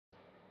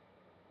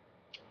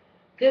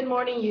Good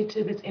morning,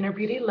 YouTube. It's Inner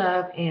Beauty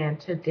Love, and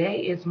today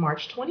is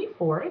March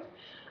 24th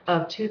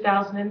of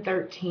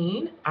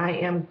 2013. I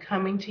am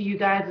coming to you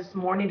guys this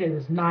morning. It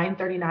is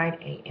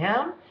 9:39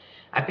 a.m.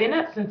 I've been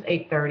up since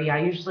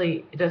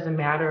 8:30. It doesn't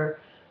matter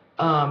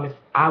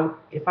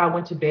if I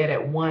went to bed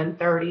at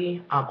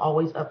 1:30. I'm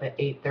always up at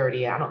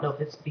 8:30. I don't know if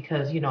it's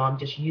because I'm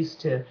just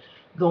used to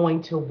going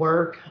to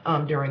work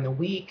during the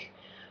week,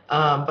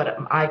 but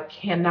I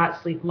cannot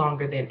sleep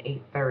longer than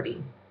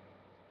 8:30.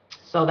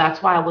 So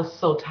that's why I was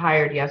so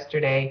tired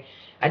yesterday.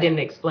 I didn't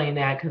explain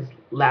that because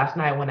last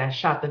night when I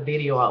shot the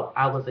video,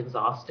 I was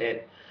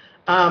exhausted.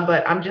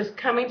 But I'm just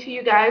coming to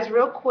you guys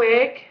real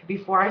quick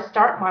before I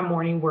start my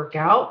morning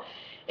workout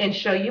and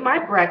show you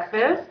my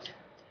breakfast.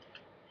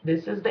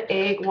 This is the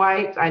egg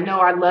whites. I know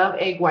I love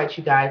egg whites,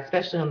 you guys,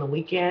 especially on the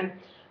weekend.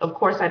 Of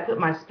course, I put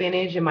my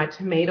spinach and my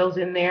tomatoes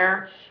in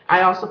there.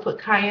 I also put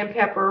cayenne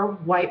pepper,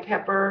 white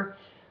pepper,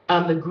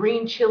 the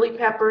green chili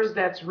peppers,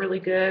 that's really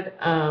good.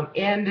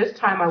 And this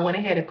time I went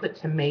ahead and put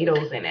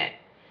tomatoes in it.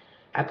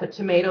 I put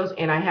tomatoes,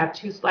 and I have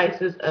 2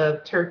 slices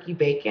of turkey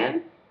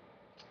bacon.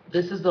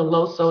 This is the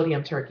low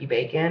sodium turkey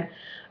bacon.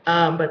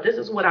 But this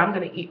is what I'm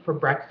going to eat for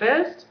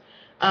breakfast.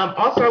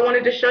 Also, I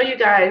wanted to show you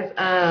guys,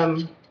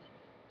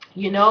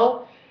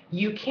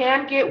 you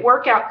can get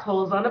workout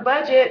clothes on a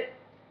budget.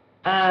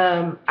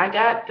 I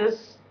got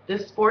this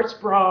sports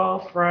bra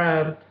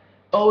from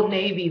Old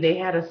Navy. They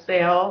had a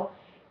sale,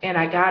 and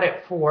I got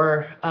it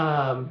for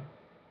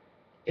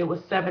it was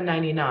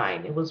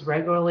 $7.99. It was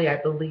regularly, I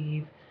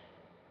believe,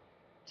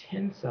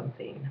 10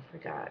 something. I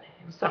forgot.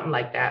 It was something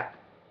like that.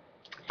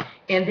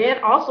 And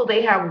then also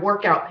they have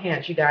workout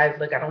pants, you guys.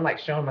 Look, I don't like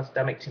showing my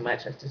stomach too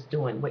much. That's just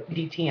doing what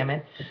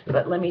DTMing.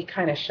 But let me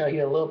kind of show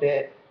you a little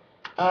bit.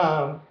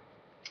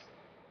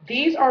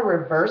 These are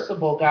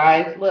reversible,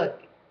 guys.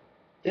 Look,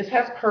 this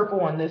has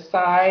purple on this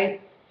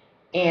side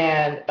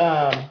and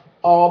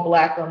all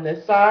black on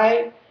this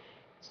side.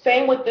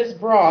 Same with this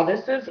bra.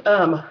 This is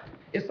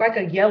it's like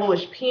a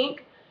yellowish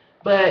pink,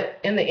 but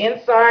in the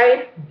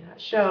inside, not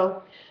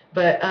show,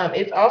 but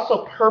it's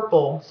also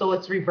purple, so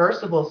it's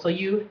reversible. So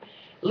you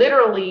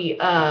literally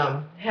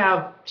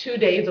have 2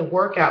 days of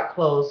workout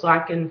clothes. So I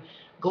can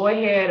go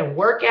ahead and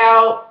work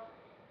out,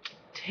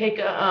 take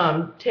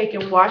and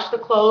wash the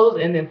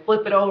clothes, and then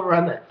flip it over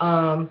on the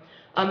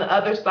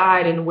other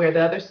side and wear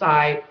the other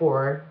side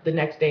for the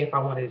next day if I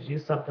wanted to do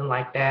something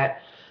like that.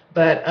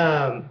 But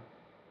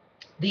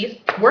these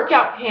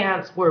workout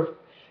pants were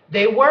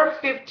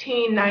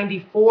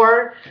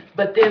 $15.94,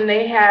 but then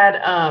they had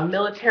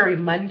Military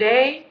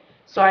Monday,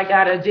 so I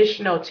got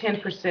additional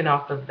 10%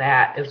 off of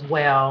that as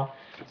well.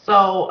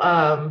 So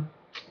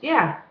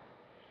yeah,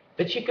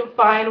 but you can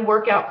find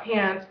workout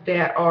pants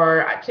that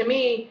are, to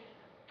me,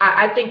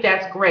 I think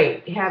that's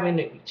great.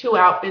 Having 2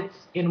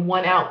 outfits in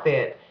one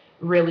outfit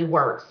really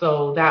works.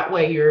 So that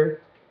way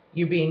you're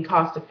being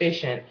cost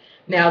efficient.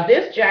 Now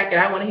this jacket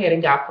I went ahead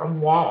and got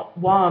from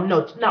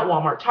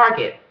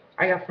Target.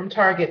 I got from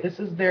Target. This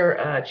is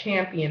their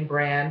Champion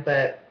brand,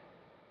 but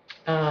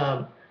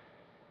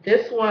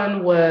this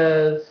one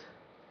was,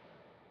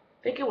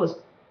 I think it was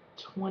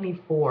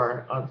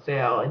 $24 on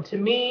sale. And to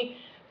me,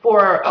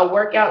 for a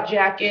workout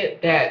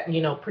jacket that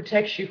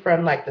protects you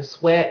from like the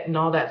sweat and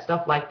all that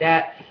stuff like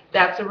that,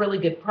 that's a really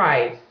good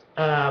price.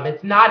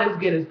 It's not as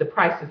good as the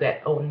prices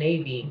at Old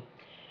Navy.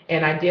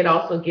 And I did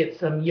also get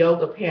some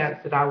yoga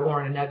pants that I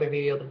wore in another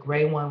video, the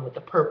gray one with the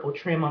purple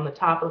trim on the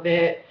top of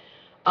it,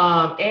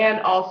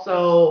 and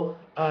also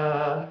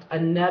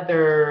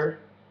another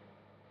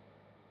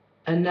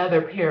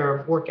pair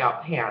of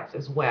workout pants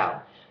as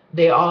well.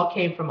 They all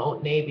came from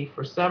Old Navy.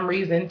 For some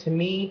reason, to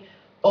me,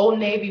 Old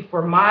Navy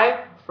for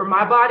my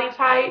body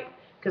type,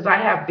 because I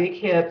have big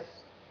hips,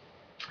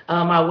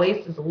 my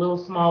waist is a little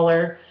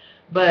smaller,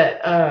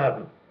 but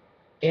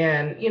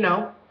and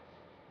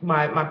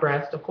my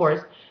breast, of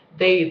course,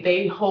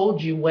 they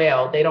hold you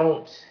well. They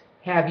don't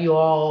have you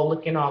all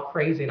looking all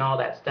crazy and all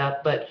that stuff.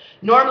 But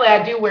normally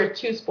I do wear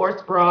 2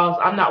 sports bras.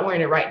 I'm not wearing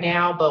it right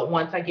now, but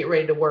once I get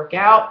ready to work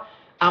out,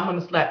 I'm going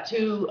to slap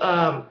 2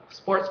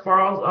 sports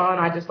bras on.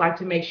 I just like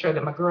to make sure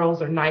that my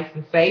girls are nice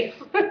and safe.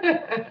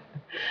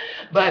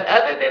 But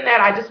other than that,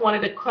 I just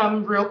wanted to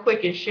come real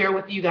quick and share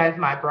with you guys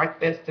my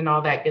breakfast and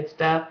all that good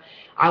stuff.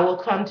 I will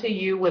come to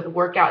you with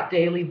Workout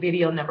Daily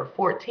video number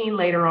 14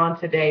 later on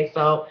today.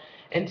 So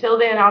until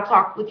then, I'll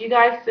talk with you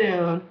guys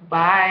soon.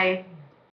 Bye.